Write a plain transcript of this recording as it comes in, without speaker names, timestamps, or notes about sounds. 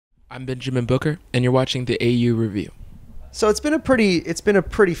I'm Benjamin Booker, and you're watching the AU Review. So it's been a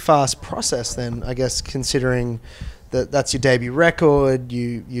pretty fast process then, I guess, considering that that's your debut record.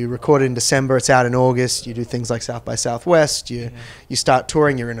 You record it in December, it's out in August. You do things like South by Southwest. You start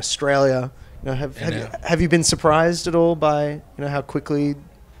touring. You're in Australia. You know, have you been surprised at all by how quickly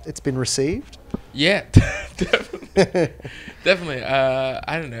it's been received? Yeah, definitely.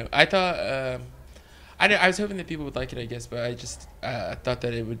 I don't know. I thought I was hoping that people would like it, I guess, but I just thought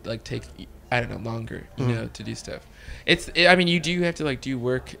that it would take longer, to do stuff. You do have to do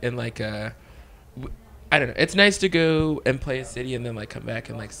work and I don't know. It's nice to go and play a city and then come back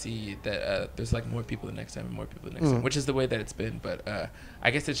and see that there's more people the next time and more people the next time, which is the way that it's been. But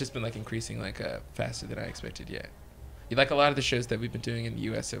I guess it's just been increasing faster than I expected. Yeah, a lot of the shows that we've been doing in the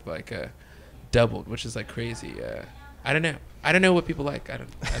U.S. have doubled, which is crazy. I don't know. I don't know what people like. I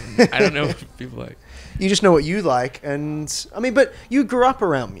don't know what people like. You just know what you like, and but you grew up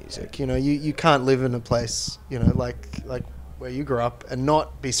around music. You can't live in a place like where you grew up and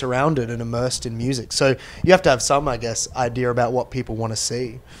not be surrounded and immersed in music. So you have to have some, I guess, idea about what people want to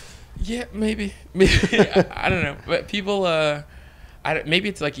see. Yeah, maybe. I don't know, but people. Maybe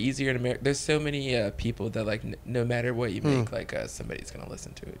it's easier in America. There's so many people that no matter what you make, somebody's gonna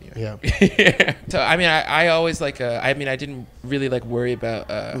listen to it. Yeah. Yeah. So I always I didn't really worry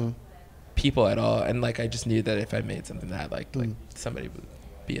about people at all, and I just knew that if I made something that I liked, somebody would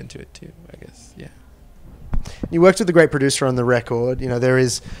be into it too. I guess. Yeah. You worked with a great producer on the record.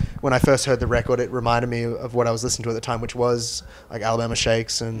 When I first heard the record, it reminded me of what I was listening to at the time, which was Alabama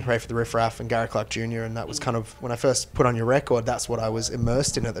Shakes and Hooray for the Riff Raff and Gary Clark Jr. And that was kind of, when I first put on your record, that's what I was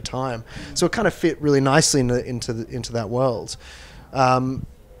immersed in at the time. So it kind of fit really nicely into that world.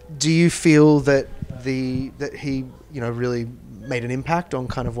 Do you feel that he really made an impact on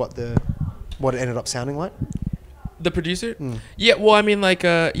kind of what it ended up sounding like? The producer? Yeah, well, I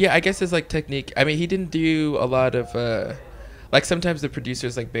guess his technique. He didn't do a lot of sometimes the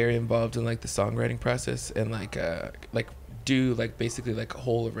producers very involved in the songwriting process and do basically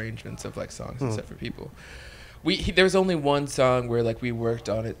whole arrangements of songs and stuff for people. There was only one song where we worked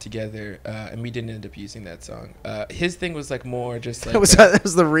on it together and we didn't end up using that song. His thing was more just that was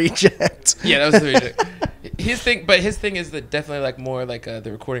the reject. Yeah, that was the reject. His thing is that definitely more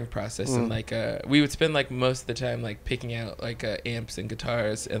the recording process and we would spend most of the time picking out amps and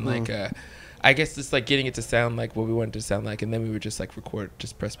guitars and I guess just getting it to sound like what we wanted to sound like, and then we would just record,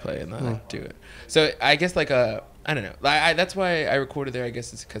 just press play and do it. So I guess I don't know. That's why I recorded there. I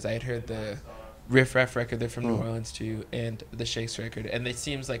guess it's because I had heard the Riff Raff record. They're from New Orleans too, and the Shakes record, and it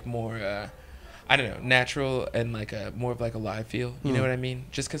seems more I don't know, natural and more of a live feel. You know what I mean?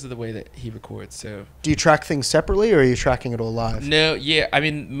 Just because of the way that he records. So do you track things separately, or are you tracking it all live? No, yeah.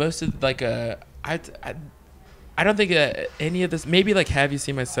 Most of I don't think any of this. Maybe Have You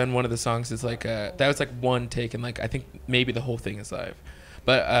Seen My Son? One of the songs is that was one take, and I think maybe the whole thing is live.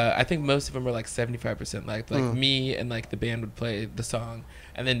 But I think most of them are 75% live. Me and the band would play the song,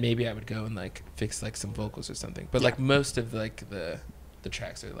 and then maybe I would go and fix some vocals or something. But most of the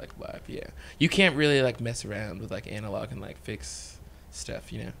tracks are live. Yeah, you can't really mess around with analog and fix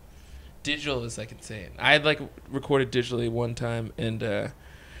stuff. Digital is insane. I had recorded digitally one time, and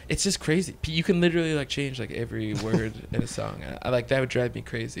it's just crazy. You can literally change every word in a song. I that would drive me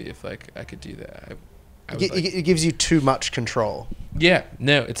crazy if I could do that. It gives you too much control. Yeah,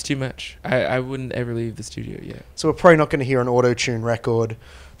 no, it's too much. I wouldn't ever leave the studio. Yeah. So we're probably not going to hear an auto-tune record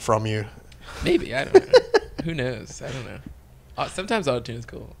from you. Maybe, I don't know. Who knows? I don't know. Sometimes auto-tune is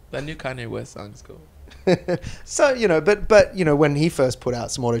cool. That new Kanye West song is cool. So but when he first put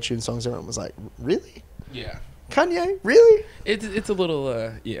out some auto-tune songs, everyone was like, "Really? Yeah. Kanye, really?" It's a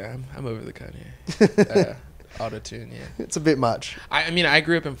little yeah. I'm over the Kanye auto-tune. Yeah. It's a bit much. I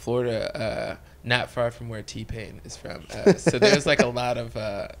grew up in Florida. Not far from where T-Pain is from. So there's a lot of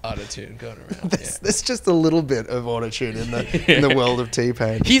auto-tune going around. There's just a little bit of auto-tune in the world of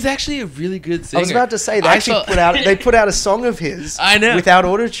T-Pain. He's actually a really good singer. I was about to say, they put out a song of his without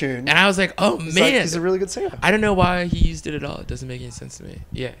auto-tune. And I was like, oh, man. He's a really good singer. I don't know why he used it at all. It doesn't make any sense to me.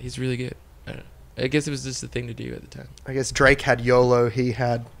 Yeah, he's really good. I don't know. I guess it was just the thing to do at the time. I guess Drake had YOLO, he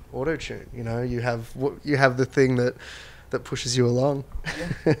had auto-tune. You have the thing that pushes you along.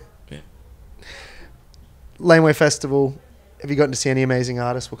 Yeah. Laneway Festival, have you gotten to see any amazing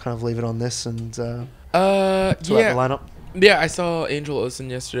artists? We'll kind of leave it on this and yeah. The lineup. Yeah, I saw Angel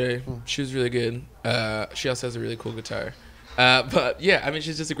Olsen yesterday. She was really good. She also has a really cool guitar. But yeah,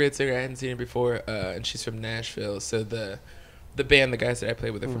 she's just a great singer. I hadn't seen her before, and she's from Nashville. So the band, the guys that I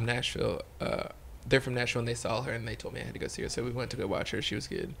play with, are from Nashville. They're from Nashville, and they saw her, and they told me I had to go see her. So we went to go watch her. She was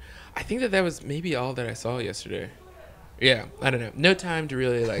good. I think that was maybe all that I saw yesterday. Yeah, I don't know. No time to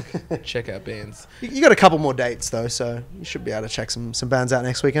really like check out bands. You got a couple more dates though, so you should be able to check some bands out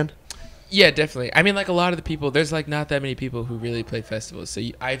next weekend. Yeah, definitely. I mean, like a lot of the people, there's like not that many people who really play festivals. So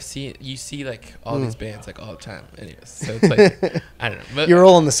you see like all these bands like all the time. Anyways, so it's like I don't know. But, you're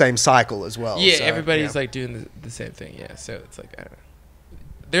all in the same cycle as well. Yeah, so, everybody's like doing the same thing. Yeah, so it's like I don't know.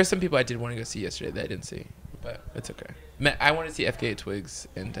 There's some people I did want to go see yesterday that I didn't see, but it's okay. I want to see FKA Twigs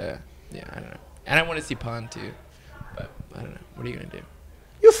and yeah, I don't know. And I want to see Pond too, but I don't know. What are you gonna do?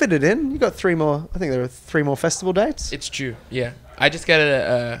 You'll fit it in. You got 3 more. I think there are 3 more festival dates. It's true. Yeah, I just got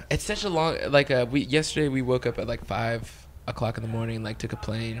it's such a long yesterday we woke up at like 5 o'clock in the morning and like took a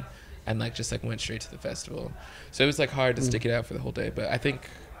plane and like just like went straight to the festival. So it was like hard to stick it out for the whole day. But I think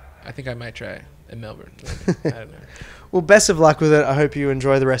I might try in Melbourne. Maybe. I don't know. Well, best of luck with it. I hope you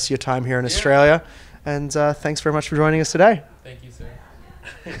enjoy the rest of your time here in Australia. And thanks very much for joining us today. Thank you,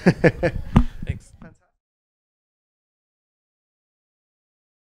 sir.